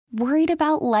Worried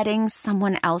about letting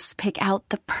someone else pick out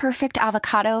the perfect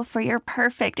avocado for your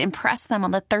perfect impress them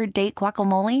on the third date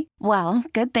guacamole? Well,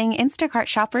 good thing Instacart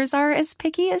shoppers are as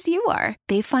picky as you are.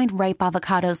 They find ripe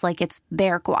avocados like it's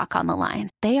their guac on the line.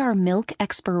 They are milk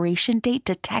expiration date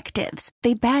detectives.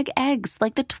 They bag eggs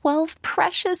like the 12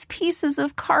 precious pieces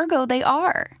of cargo they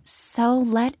are. So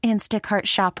let Instacart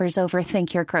shoppers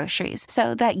overthink your groceries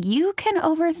so that you can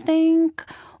overthink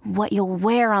what you'll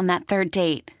wear on that third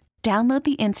date. Download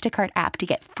the Instacart app to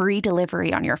get free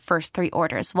delivery on your first 3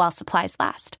 orders while supplies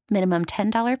last. Minimum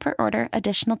 $10 per order.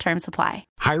 Additional terms apply.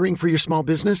 Hiring for your small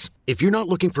business? If you're not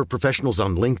looking for professionals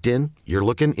on LinkedIn, you're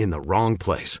looking in the wrong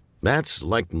place. That's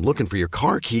like looking for your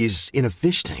car keys in a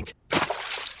fish tank.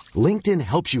 LinkedIn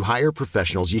helps you hire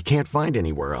professionals you can't find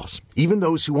anywhere else, even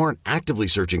those who aren't actively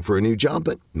searching for a new job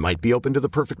but might be open to the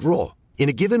perfect role. In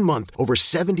a given month, over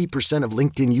 70% of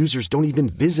LinkedIn users don't even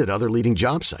visit other leading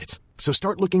job sites. So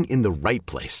start looking in the right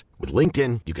place. With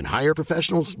LinkedIn, you can hire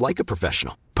professionals like a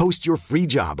professional. Post your free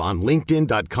job on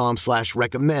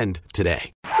linkedin.com/recommend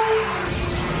today.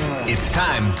 It's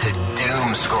time to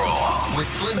doom scroll with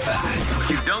Slim Fast. What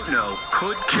you don't know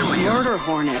could kill you. Murder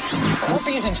hornets.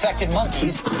 Herpes-infected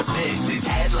monkeys. This is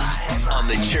Headlines on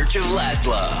the Church of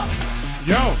Laszlo.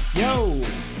 Yo.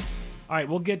 All right,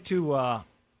 we'll get to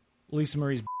Lisa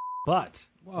Marie's but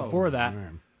before that...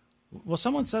 Man. Well,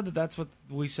 someone said that's what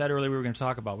we said earlier we were going to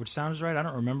talk about, which sounds right. I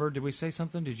don't remember. Did we say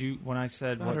something? Did you, when I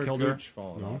said what killed her?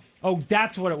 Falling off. Oh,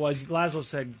 that's what it was. Laszlo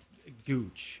said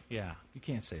gooch. Yeah, you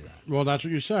can't say that. Well, that's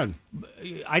what you said.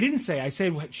 I didn't say. I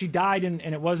said she died and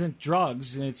it wasn't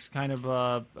drugs, and it's kind of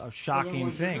a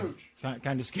shocking thing.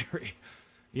 Kind of scary.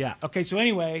 Yeah. Okay, so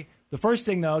anyway, the first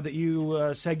thing, though, that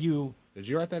you said you... Did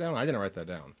you write that down? I didn't write that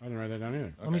down. I didn't write that down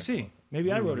either. Let me see.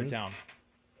 Maybe I wrote it down.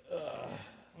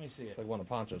 Let me see it. It's like one of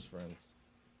Poncho's friends.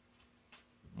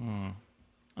 Oh,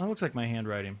 it looks like my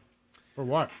handwriting. For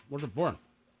what? What's it for?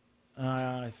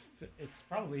 It's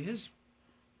probably his.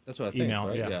 That's what I think. Email,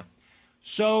 right? Yeah.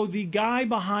 So the guy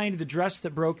behind the dress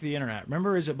that broke the internet.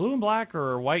 Remember, is it blue and black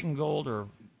or white and gold or?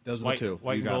 Those are white, the two.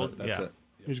 White you and got gold. it. That's it.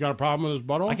 He's got a problem with his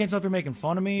butthole? I can't tell if you're making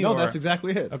fun of me. No, or... that's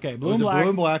exactly it. Okay, was it blue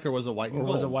and black or was it white and gold?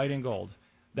 Or was it white and gold?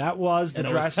 That was the and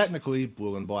dress. It was technically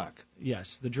blue and black.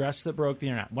 Yes, the dress that broke the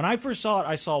internet. When I first saw it,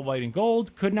 I saw white and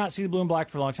gold. Could not see the blue and black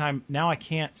for a long time. Now I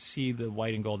can't see the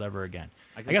white and gold ever again.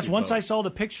 I guess once both. I saw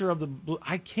the picture of the blue,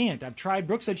 I can't. I've tried.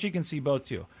 Brooke said she can see both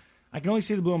too. I can only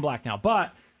see the blue and black now.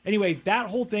 But anyway, that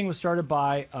whole thing was started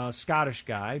by a Scottish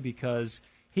guy because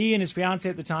he and his fiance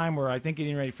at the time were, I think,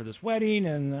 getting ready for this wedding.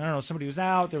 And I don't know, somebody was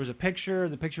out. There was a picture.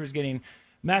 The picture was getting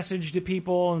message to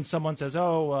people, and someone says,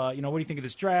 what do you think of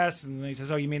this dress? And then he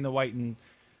says, oh, you mean the white and,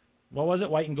 what was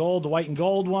it, white and gold, the white and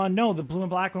gold one? No, the blue and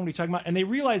black one, what are you talking about? And they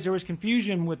realized there was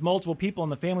confusion with multiple people in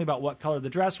the family about what color the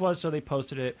dress was, so they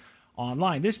posted it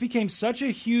online. This became such a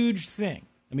huge thing.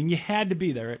 I mean, you had to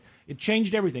be there. It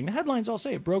changed everything. The headlines all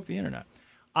say it broke the internet.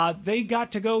 They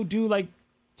got to go do, like,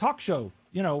 talk show,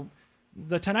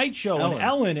 the Tonight Show and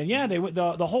Ellen. And, yeah,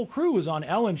 the whole crew was on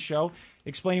Ellen's show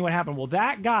explaining what happened. Well,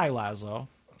 that guy, Laszlo,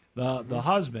 the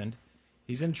husband,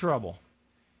 he's in trouble.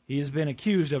 He has been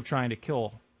accused of trying to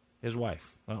kill his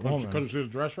wife. Couldn't see his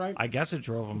dress right? I guess it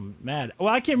drove him mad.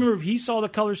 Well, I can't remember if he saw the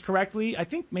colors correctly. I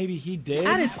think maybe he did.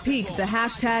 At its peak, the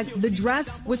hashtag The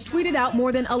Dress was tweeted out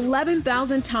more than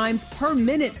 11,000 times per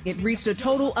minute. It reached a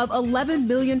total of 11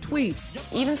 million tweets.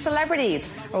 Even celebrities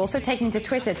are also taking to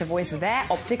Twitter to voice their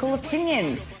optical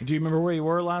opinions. Do you remember where you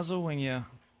were, Laszlo, when you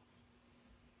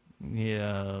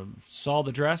saw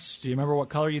the dress? Do you remember what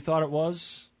color you thought it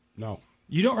was? No.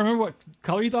 You don't remember what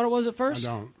color you thought it was at first?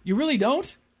 I don't. You really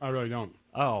don't? I really don't.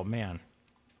 Oh, man.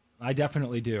 I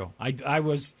definitely do. I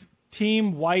was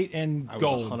team white and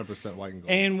gold. I was 100% white and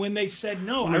gold. And when they said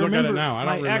no, I remember it now. I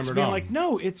don't my ex remember being it all. like,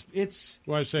 no, it's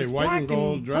What I say, it's white black and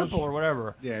gold dress? purple or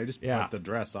whatever. Yeah, just like the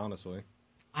dress, honestly.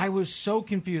 I was so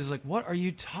confused. Like, what are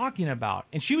you talking about?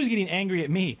 And she was getting angry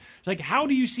at me. She's like, how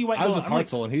do you see white and gold? I was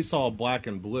with Hartzell, and he saw black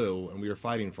and blue, and we were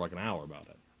fighting for like an hour about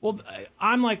it. Well,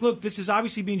 I'm like, look, this is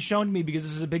obviously being shown to me because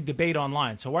this is a big debate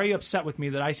online. So why are you upset with me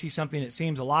that I see something that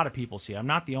seems a lot of people see? I'm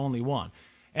not the only one.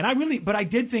 And but I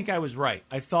did think I was right.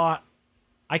 I thought,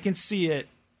 I can see it.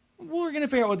 We're going to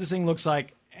figure out what this thing looks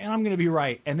like, and I'm going to be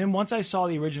right. And then once I saw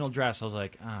the original dress, I was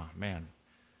like, oh, man,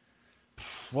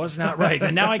 was not right.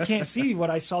 And now I can't see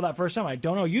what I saw that first time. I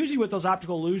don't know. Usually with those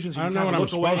optical illusions, you can kind of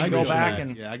look away and go back,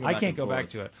 and I can't go back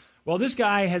to it. Well, this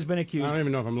guy has been accused. I don't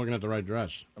even know if I'm looking at the right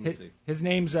dress. Let me see. His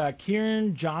name's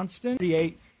Kieran Johnston,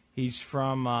 38. He's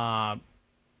from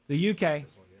the UK.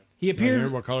 He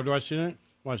appeared. What color do I see that?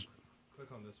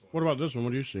 Click on this one. What about this one? What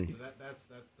do you see? Don't look at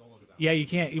that. Yeah, you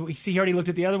can't. You see, he already looked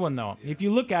at the other one, though. Yeah. If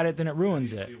you look at it, then it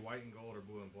ruins it. See white and gold or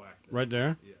blue and Right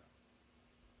there?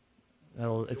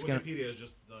 It's gonna. Wikipedia is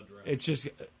just the dress. It's just.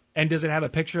 And does it have a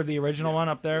picture of the original one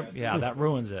up there? Yeah, that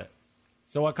ruins it.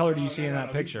 So what color do you see in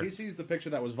that picture? He sees the picture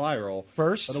that was viral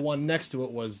First? but the one next to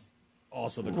it was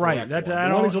also the Right, correct that- one. I The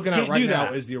don't- one he's looking at can't right do now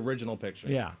that. is the original picture.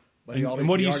 Yeah. But he And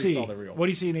what do you already see? saw the real What do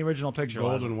you see in the original picture?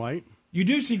 Gold Laszlo? and white. You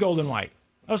do see gold and white.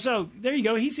 Oh, so there you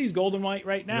go. He sees gold and white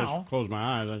right I now. just close my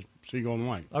eyes. I see gold and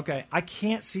white. Okay, I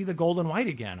can't see the gold and white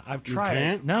again. I've tried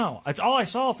can't? it. No, it's all I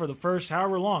saw for the first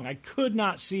however long. I could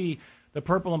not see the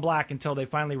purple and black until they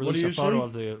finally What do released a you photo see?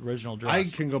 of the original I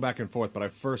dress. can go back and forth, but I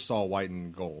first saw white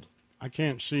and gold. I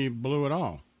can't see blue at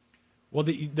all. Well,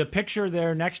 the picture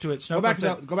there next to it, Go back Snowcone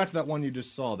to said, go back to that one you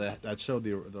just saw that showed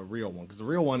the real one, because the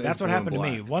real one that's is what blue and happened to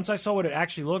me. black. Once I saw what it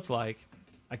actually looked like,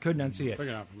 I couldn't unsee it. Pick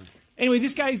it out for me. Anyway,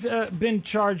 this guy's been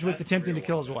charged with attempting to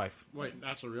kill his wife. Wait,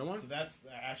 that's a real one? So that's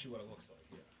actually what it looks like.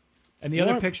 Yeah. And the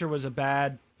other What? picture was a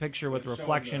bad picture with Showing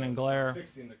reflection the- and glare.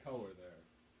 Fixing the color there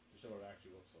to show what it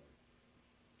actually looks like.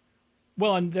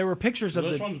 Well, and there were pictures So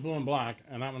of this the... one's blue and black,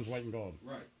 and that one's white and gold.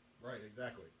 Right,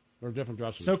 exactly. They're different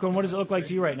dresses. Snowcone, what does it look like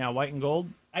to you right now? White and gold?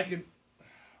 I can.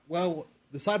 Well,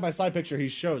 the side by side picture he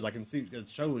shows, I can see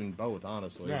it's showing both.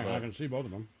 Honestly, yeah, but I can see both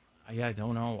of them. Yeah, I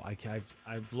don't know.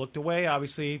 I've looked away,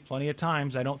 obviously, plenty of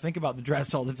times. I don't think about the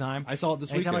dress all the time. I saw it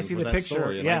this Anytime weekend. I see with the that picture,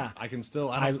 story, and yeah. I can still.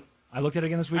 I looked at it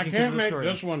again this I weekend because can't of the make story.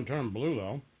 this one turn blue,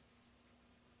 though.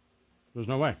 There's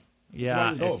no way. Yeah, white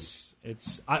and gold.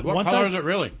 it's. What once color I is it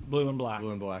really? Blue and black.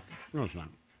 blue and black. No, it's not.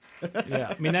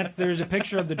 Yeah, I mean there's a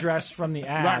picture of the dress from the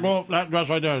ad. Well, that dress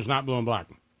right there is not blue and black.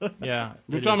 Yeah,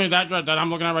 You it tell is. me that dress that I'm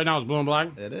looking at right now is blue and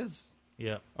black? It is.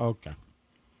 Yeah, Okay.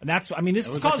 and that's. I mean, this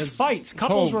was caused like his- fights.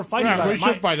 Couples were fighting yeah, about we it.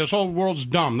 should fight. This whole world's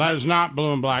dumb. That is not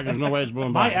blue and black. There's no way it's blue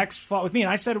and My black. ex fought with me, and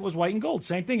I said it was white and gold.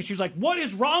 Same thing. She was like, "What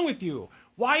is wrong with you?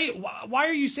 Why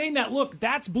are you saying that? Look,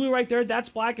 that's blue right there. That's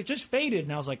black. It just faded."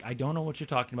 And I was like, "I don't know what you're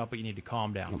talking about, but you need to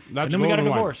calm down." That's and then we got a gold and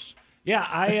white. divorce. Yeah,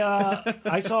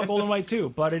 I saw gold and white too,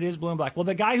 but it is blue and black. Well,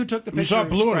 the guy who took the You picture saw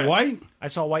blue and spread it. white? I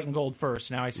saw white and gold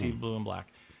first. Now I see blue and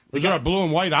black. Is there a blue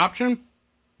and white option?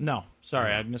 No,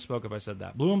 sorry, I misspoke if I said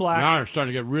that. Blue and black, Now I'm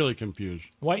starting to get really confused.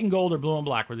 white and gold, or blue and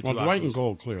black were the Well, two it's white options. and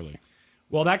gold, clearly.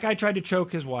 Well, that guy tried to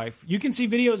choke his wife. You can see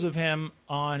videos of him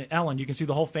on Ellen. You can see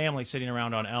the whole family sitting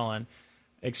around on Ellen,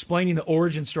 explaining the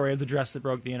origin story of the dress that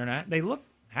broke the internet. They look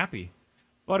happy.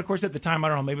 But, of course, at the time, I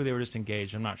don't know, maybe they were just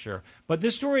engaged. I'm not sure. But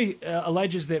this story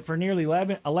alleges that for nearly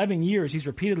 11 years, he's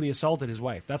repeatedly assaulted his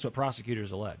wife. That's what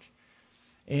prosecutors allege.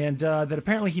 And that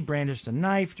apparently he brandished a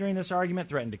knife during this argument,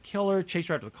 threatened to kill her, chased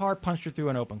her out to the car, punched her through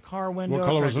an open car window, What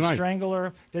color tried was the to knife? strangle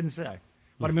her. Didn't say.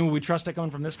 But, I mean, would we trust it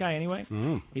coming from this guy anyway?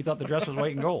 He thought the dress was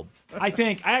white and gold. I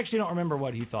actually don't remember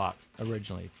what he thought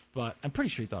originally, but I'm pretty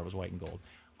sure he thought it was white and gold.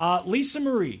 Lisa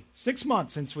Marie, 6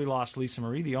 months since we lost Lisa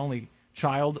Marie, the only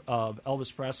child of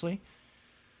Elvis Presley.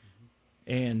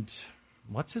 And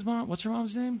what's her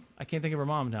mom's name? I can't think of her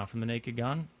mom now from The Naked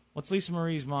Gun. What's Lisa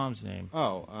Marie's mom's name?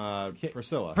 Oh,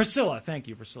 Priscilla. Priscilla, thank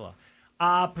you, Priscilla.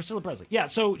 Priscilla Presley. Yeah,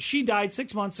 so she died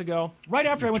 6 months ago, right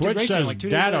after I went Twitch to Graceland, says like 2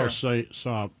 days later.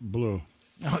 saw blue.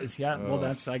 Oh, yeah, well,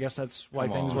 I guess that's why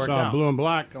Come things on. worked Saw out. blue and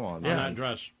black Come on, on man. that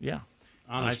dress. Yeah.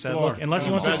 On I his said, floor. look, unless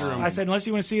you In want his to, bedroom. I said, unless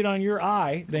you want to see it on your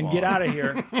eye, then get out of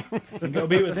here and go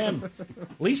be with him.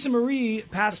 Lisa Marie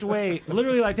passed away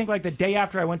literally, I think, like the day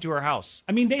after I went to her house.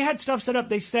 I mean, they had stuff set up.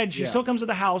 They said she still comes to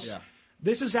the house. Yeah.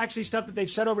 This is actually stuff that they've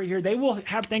set over here. They will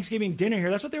have Thanksgiving dinner here.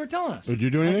 That's what they were telling us. Did you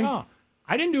do anything? Like, oh,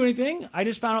 I didn't do anything. I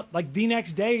just found out like the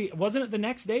next day. Wasn't it the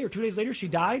next day or 2 days later she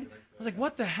died? I was like,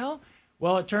 what the hell?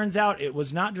 Well, it turns out it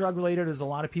was not drug related, as a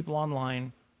lot of people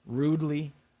online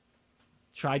rudely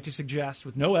tried to suggest,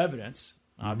 with no evidence,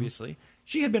 obviously.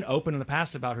 She had been open in the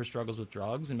past about her struggles with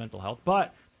drugs and mental health,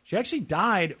 but she actually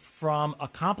died from a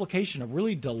complication, a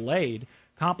really delayed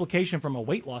complication from a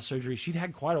weight loss surgery she'd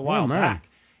had quite a while man. back.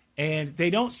 And they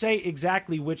don't say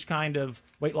exactly which kind of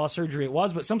weight loss surgery it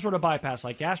was, but some sort of bypass,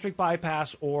 like gastric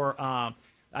bypass or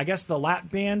I guess the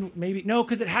lap band, maybe. No,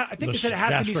 because I think they said it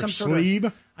has to be some sort sleeve?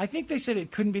 of. I think they said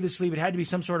it couldn't be the sleeve. It had to be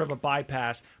some sort of a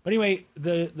bypass. But anyway,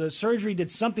 the surgery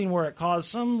did something where it caused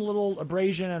some little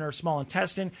abrasion in her small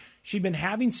intestine. She'd been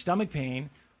having stomach pain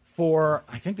for,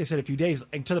 I think they said a few days,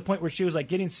 and to the point where she was like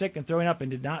getting sick and throwing up and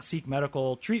did not seek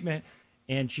medical treatment.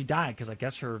 And she died because I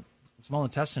guess her small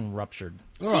intestine ruptured.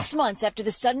 6 months after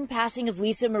the sudden passing of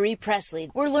Lisa Marie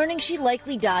Presley, we're learning she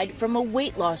likely died from a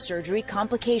weight loss surgery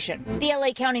complication. The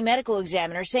LA County Medical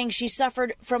Examiner saying she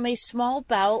suffered from a small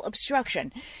bowel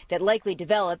obstruction that likely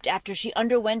developed after she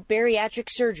underwent bariatric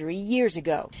surgery years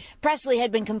ago. Presley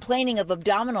had been complaining of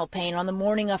abdominal pain on the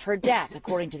morning of her death,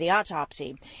 according to the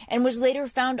autopsy, and was later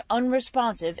found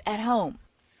unresponsive at home.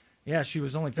 Yeah, she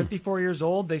was only 54 years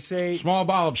old. They say Small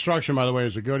bowel obstruction, by the way,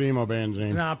 is a good emo benzene.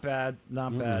 it's not bad.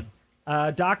 Not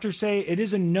bad. Doctors say it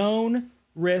is a known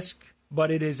risk,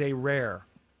 but it is a rare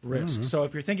risk. So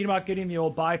if you're thinking about getting the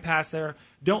old bypass there,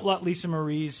 don't let Lisa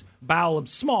Marie's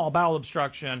small bowel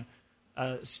obstruction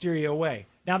steer you away.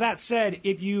 Now, that said,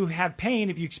 if you have pain,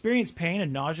 if you experience pain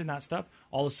and nausea and that stuff,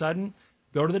 all of a sudden,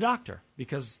 go to the doctor,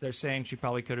 because they're saying she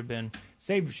probably could have been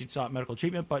saved if she'd sought medical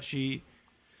treatment, but she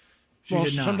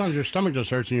did not. Sometimes your stomach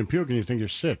just hurts and you puke and you think you're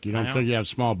sick. You don't think you have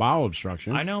small bowel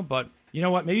obstruction. I know, but you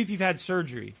know what? Maybe if you've had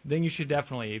surgery, then you should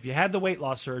definitely. If you had the weight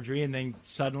loss surgery and then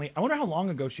suddenly, I wonder how long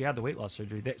ago she had the weight loss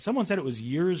surgery. Someone said it was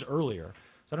years earlier.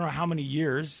 So I don't know how many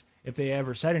years, if they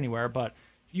ever said anywhere, but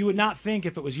you would not think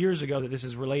if it was years ago that this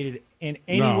is related in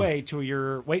any way to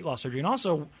your weight loss surgery. And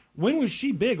also, when was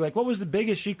she big? Like, what was the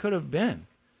biggest she could have been?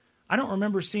 I don't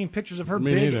remember seeing pictures of her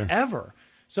big ever.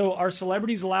 So are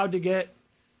celebrities allowed to get...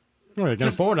 Well, they can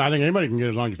afford it. I think anybody can get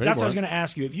as long as you pay for it. That's what I was going to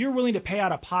ask you. If you're willing to pay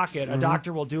out of pocket, a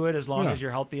doctor will do it as long as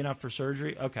you're healthy enough for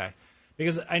surgery? Okay.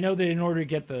 Because I know that in order to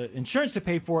get the insurance to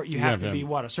pay for it, you have to be,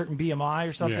 a certain BMI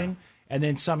or something? Yeah. And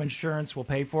then some insurance will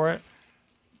pay for it.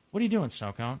 What are you doing,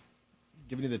 Snowcone?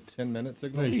 Giving you the 10-minute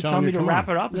signal? Are you telling me to wrap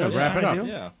it up? Yeah, wrap it up.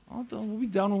 Yeah. We'll be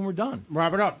done when we're done.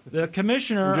 Wrap it up. The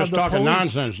commissioner You're just of the talking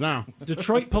police, nonsense now.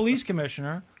 Detroit police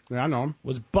commissioner, I know him,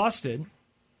 was busted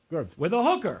with a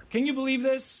hooker. Can you believe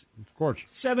this? Of course.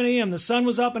 7 a.m. The sun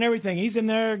was up and everything. He's in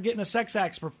there getting a sex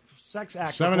act.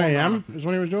 7 a.m. is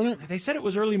when he was doing it? They said it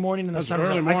was early morning and the sun was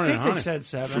early up. morning, I think they said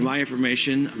 7. For my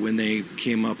information, when they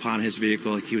came upon his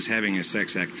vehicle, he was having a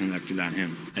sex act conducted on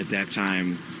him. At that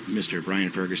time, Mr. Brian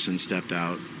Ferguson stepped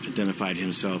out, identified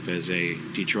himself as a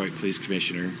Detroit police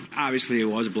commissioner. Obviously, it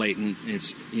was blatant.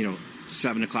 It's,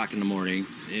 7 o'clock in the morning.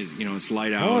 It's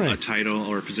light out. A title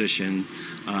or a position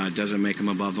doesn't make him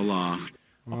above the law.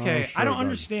 Okay, I don't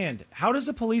understand. How does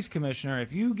a police commissioner,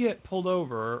 if you get pulled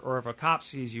over or if a cop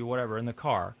sees you, whatever, in the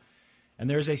car, and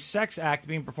there's a sex act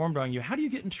being performed on you, how do you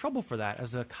get in trouble for that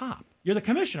as a cop? You're the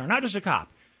commissioner, not just a cop.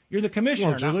 You're the commissioner.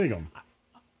 Well, it's illegal.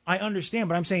 I understand,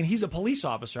 but I'm saying he's a police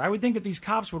officer. I would think that these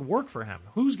cops would work for him.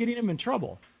 Who's getting him in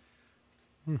trouble?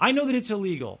 I know that it's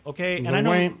illegal, okay? And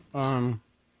I know...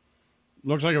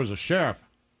 looks like it was a sheriff.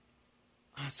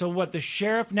 So what, the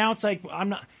sheriff? Now it's like,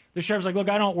 the sheriff's like, look,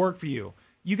 I don't work for you.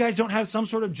 You guys don't have some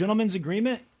sort of gentleman's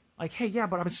agreement? Like, hey, yeah,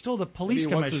 but I'm still the police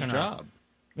commissioner. Maybe he wants his job.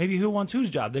 Maybe who wants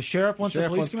whose job? The sheriff wants the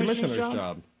police commissioner's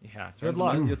job? Yeah, good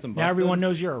luck. Now everyone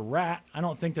knows you're a rat. I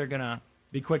don't think they're going to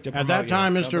be quick to promote you. At that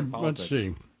time, let's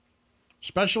see.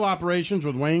 Special Operations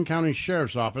with Wayne County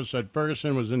Sheriff's Office said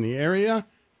Ferguson was in the area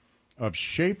of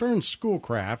Schaefer and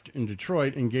Schoolcraft in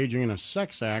Detroit engaging in a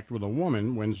sex act with a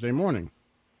woman Wednesday morning.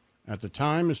 At the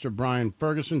time, Mr. Brian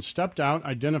Ferguson stepped out,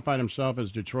 identified himself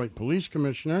as Detroit Police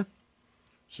Commissioner,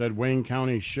 said Wayne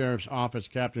County Sheriff's Office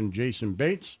Captain Jason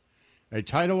Bates. A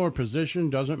title or position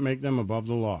doesn't make them above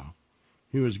the law.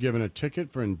 He was given a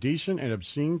ticket for indecent and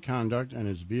obscene conduct, and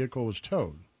his vehicle was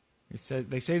towed.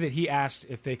 They say that he asked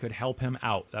if they could help him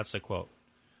out. That's the quote.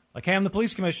 Like, hey, I'm the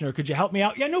police commissioner. Could you help me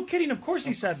out? Yeah, no kidding. Of course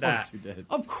he said that. Of course he did.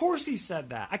 Of course he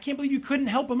said that. I can't believe you couldn't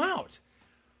help him out.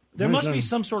 There must be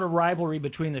some sort of rivalry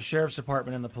between the sheriff's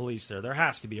department and the police there. There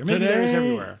has to be. Or maybe there is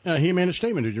everywhere. He made a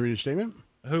statement. Did you read his statement?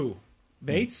 Who?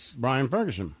 Bates? Brian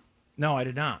Ferguson. No, I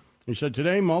did not. He said,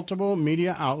 today, multiple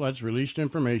media outlets released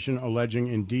information alleging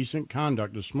indecent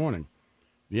conduct this morning.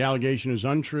 The allegation is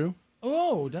untrue.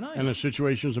 Oh, denied. And the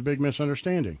situation is a big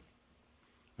misunderstanding.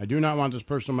 I do not want this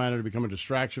personal matter to become a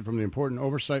distraction from the important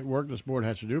oversight work this board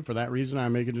has to do. For that reason, I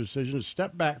am making a decision to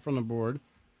step back from the board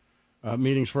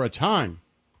meetings for a time.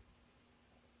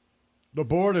 The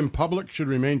board and public should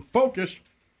remain focused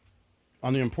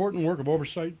on the important work of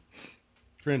oversight,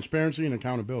 transparency, and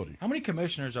accountability. How many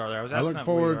commissioners are there? I look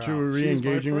forward to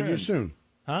re-engaging with you soon.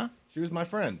 Huh? She was my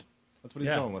friend. That's what he's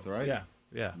going with, right? Yeah.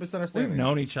 It's a misunderstanding. We've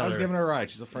known each other. I was giving her a ride.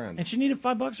 She's a friend. And she needed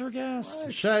 $5 for gas.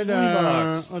 It said,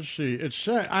 $20. let's see. It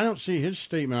said, I don't see his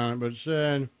statement on it, but it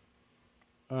said,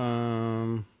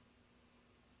 I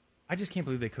just can't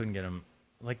believe they couldn't get him.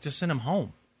 Like, just send him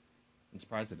home. I'm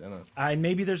surprised it didn't.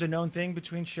 Maybe there's a known thing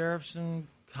between sheriffs and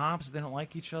cops. They don't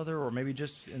like each other, or maybe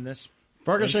just in this.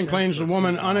 Ferguson claims the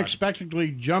woman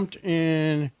unexpectedly jumped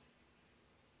in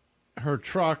her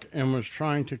truck and was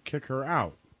trying to kick her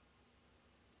out.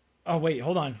 Oh, wait,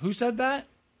 hold on. Who said that?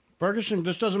 Ferguson,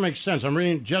 this doesn't make sense. I'm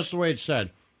reading just the way it said.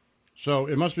 So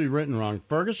it must be written wrong.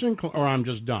 Or I'm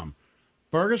just dumb.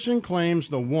 Ferguson claims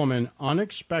the woman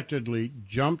unexpectedly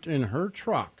jumped in her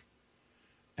truck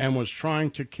and was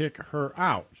trying to kick her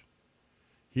out.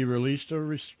 He released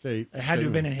a statement. It had to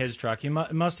have been in his truck. It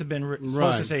must have been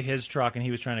supposed to say his truck, and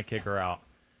he was trying to kick her out.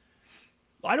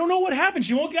 I don't know what happened.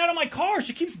 She won't get out of my car.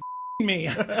 She keeps me.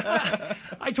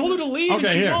 I told her to leave, and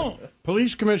she won't.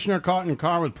 Police commissioner caught in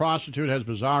car with prostitute has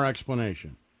bizarre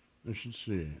explanation. You should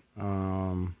see it.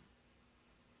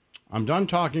 I'm done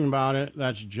talking about it.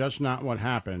 That's just not what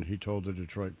happened, he told the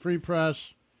Detroit Free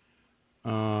Press.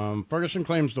 Ferguson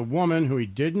claims the woman, who he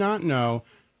did not know,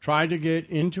 tried to get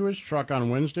into his truck on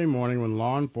Wednesday morning when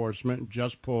law enforcement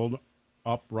just pulled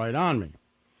up right on me.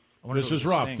 This is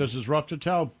rough. This is rough to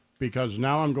tell because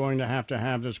now I'm going to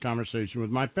have this conversation with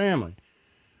my family.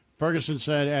 Ferguson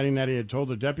said, adding that he had told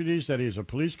the deputies that he is a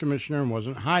police commissioner and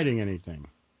wasn't hiding anything.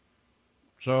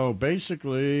 So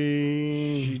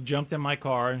basically... She jumped in my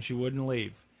car and she wouldn't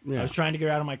leave. Yeah. I was trying to get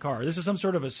her out of my car. This is some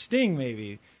sort of a sting,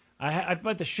 maybe. I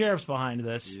bet the sheriff's behind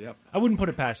this. Yep. I wouldn't put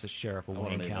it past the sheriff of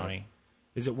Wayne County.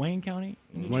 Is it Wayne County?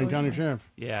 Wayne County Sheriff.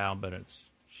 Yeah, I'll bet it's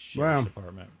Sheriff's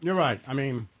Department. You're right. I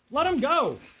mean... Let him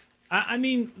go. I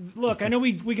mean, look, I know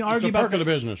we can argue it's the perk of the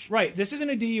business. Right. This isn't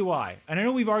a DUI. And I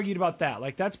know we've argued about that.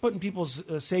 Like, that's putting people's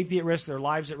safety at risk, their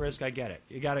lives at risk. I get it.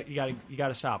 You got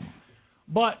to stop them.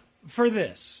 But for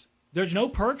this, there's no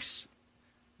perks.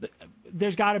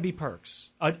 There's got to be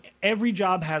perks. Every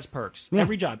job has perks. Yeah.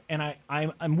 Every job. And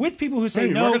I'm with people who say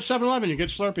you no. Work at 7-Eleven, you get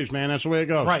Slurpees, man. That's the way it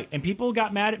goes. Right. And people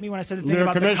got mad at me when I said the thing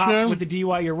about the cop with the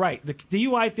DUI. You're right. The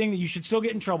DUI thing that you should still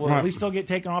get in trouble, or at least still get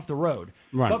taken off the road.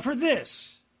 Right. But for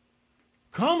this,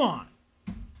 come on.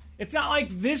 It's not like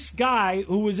this guy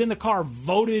who was in the car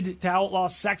voted to outlaw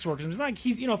sex workers. It's not like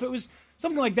he's, if it was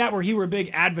something like that where he were a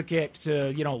big advocate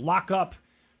to, lock up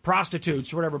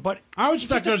prostitutes or whatever. But I would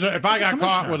expect if I got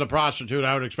caught with a prostitute,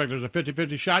 I would expect there's a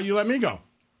 50-50 shot. You let me go.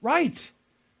 Right.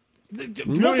 You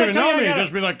don't even know me.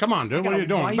 Just be like, come on, dude. What are you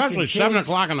doing? Especially 7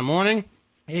 o'clock in the morning.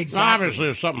 Exactly. Obviously,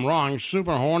 there's something wrong.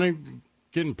 Super horny.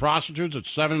 Getting prostitutes at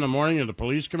 7 in the morning. You're the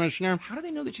police commissioner. How do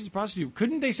they know that she's a prostitute?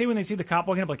 Couldn't they say when they see the cop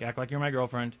walking up, like, act like you're my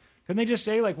girlfriend? Couldn't they just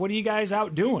say, like, what are you guys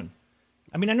out doing?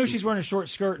 I mean, I know she's wearing a short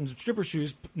skirt and stripper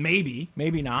shoes. Maybe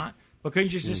not. But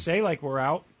couldn't you just say, like, we're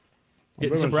out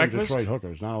getting some breakfast? Detroit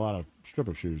hookers, not a lot of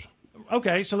stripper shoes.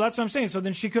 Okay, so that's what I'm saying. So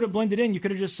then she could have blended in. You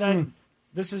could have just said,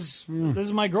 this is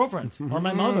my girlfriend or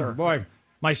my mother. Boy.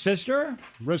 My sister?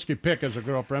 Risky pick as a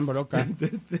girlfriend, but okay.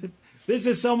 This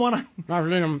is someone I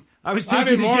was taking I'd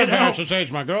be more to get embarrassed help. to say it's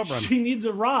my girlfriend. She needs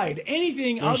a ride.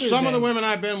 Anything other than... Some of the women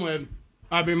I've been with,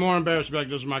 I'd be more embarrassed to be like,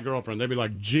 this is my girlfriend. They'd be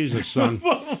like, Jesus, son.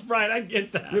 Right, I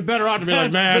get that. You're better off to be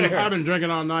like, man, fair. I've been drinking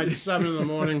all night, 7 in the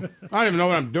morning. I don't even know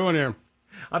what I'm doing here.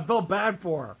 I felt bad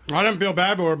for her. I didn't feel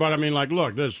bad for her, but I mean, like,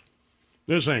 look, this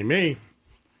ain't me.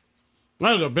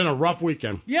 That would have been a rough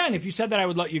weekend. Yeah, and if you said that, I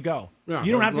would let you go. Yeah,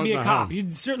 you don't have to be a cop. You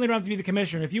certainly don't have to be the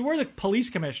commissioner. If you were the police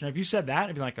commissioner, if you said that,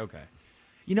 I'd be like, okay.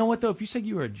 You know what, though? If you said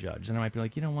you were a judge, then I might be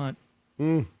like, you know what?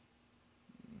 I'm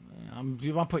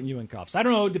putting you in cuffs. I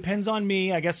don't know. It depends on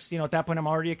me. I guess, at that point, I'm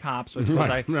already a cop, so I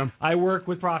suppose I work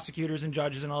with prosecutors and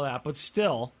judges and all that. But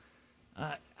still,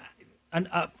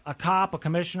 a cop, a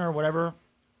commissioner, whatever,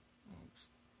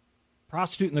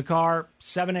 prostitute in the car,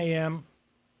 7 a.m.,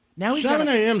 Now 7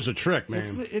 a.m.'s a trick, man.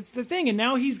 It's the thing, and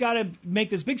now he's got to make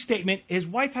this big statement. His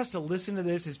wife has to listen to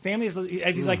this. His family has to,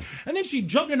 as he's like, and then she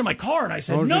jumped into my car, and I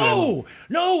said, no,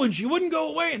 and she wouldn't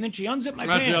go away, and then she unzipped my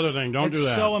pants. That's the other thing. Don't do that.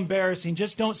 It's so embarrassing.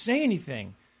 Just don't say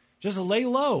anything. Just lay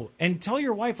low and tell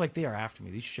your wife, like, they are after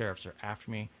me. These sheriffs are after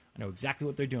me. I know exactly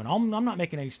what they're doing. I'm not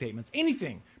making any statements,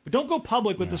 anything. But don't go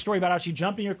public with the story about how she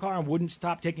jumped in your car and wouldn't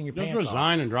stop taking your pants off. Just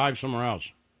resign and drive somewhere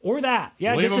else. Or that.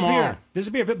 Yeah, Leave disappear.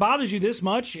 Disappear. If it bothers you this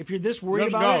much, if you're this worried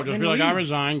about it, just be like, I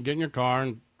resign, get in your car,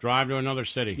 and drive to another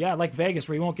city. Yeah, like Vegas,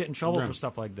 where you won't get in trouble for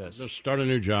stuff like this. Just start a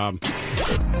new job.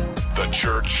 The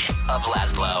Church of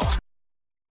Laszlo.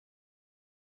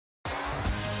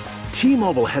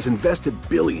 T-Mobile has invested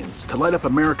billions to light up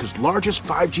America's largest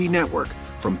 5G network,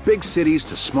 from big cities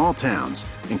to small towns,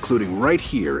 including right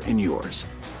here in yours.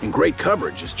 And great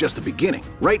coverage is just the beginning.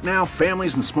 Right now,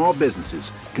 families and small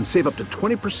businesses can save up to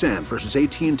 20% versus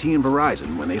AT&T and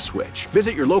Verizon when they switch.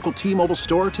 Visit your local T-Mobile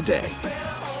store today.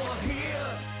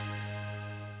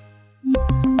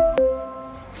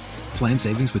 Plan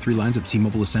savings with 3 lines of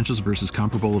T-Mobile Essentials versus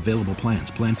comparable available plans.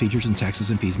 Plan features and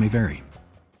taxes and fees may vary.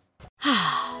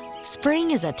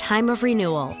 Spring is a time of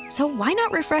renewal, so why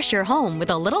not refresh your home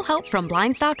with a little help from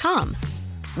Blinds.com?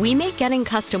 We make getting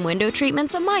custom window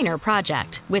treatments a minor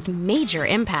project with major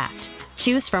impact.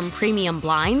 Choose from premium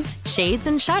blinds, shades,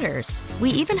 and shutters.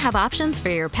 We even have options for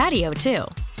your patio, too.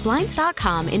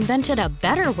 Blinds.com invented a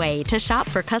better way to shop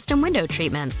for custom window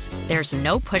treatments. There's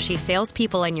no pushy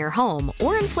salespeople in your home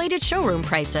or inflated showroom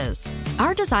prices.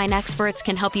 Our design experts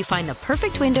can help you find the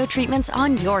perfect window treatments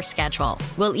on your schedule.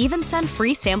 We'll even send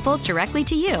free samples directly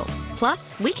to you.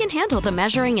 Plus, we can handle the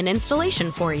measuring and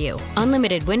installation for you.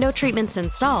 Unlimited window treatments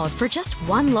installed for just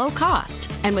one low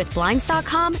cost. And with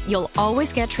Blinds.com, you'll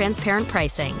always get transparent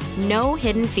pricing. No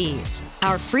hidden fees.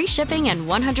 Our free shipping and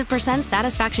 100%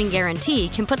 satisfaction guarantee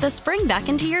can put the spring back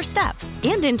into your step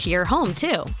and into your home,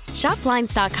 too. Shop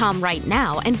Blinds.com right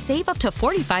now and save up to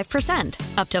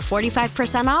 45%. Up to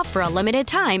 45% off for a limited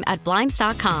time at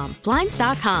Blinds.com.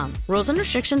 Blinds.com. Rules and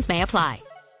restrictions may apply.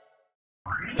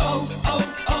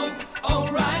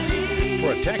 O'Reilly.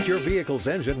 Protect your vehicle's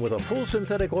engine with a full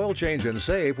synthetic oil change and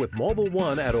save with Mobil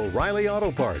 1 at O'Reilly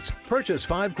Auto Parts. Purchase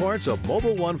 5 quarts of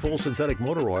Mobil 1 full synthetic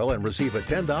motor oil and receive a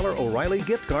 $10 O'Reilly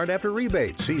gift card after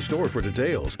rebate. See store for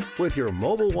details. With your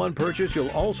Mobil 1 purchase,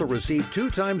 you'll also receive 2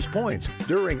 times points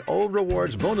during O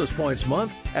Rewards Bonus Points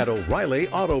Month at O'Reilly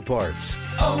Auto Parts.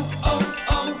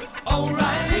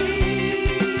 O'Reilly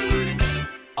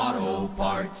Auto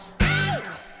Parts.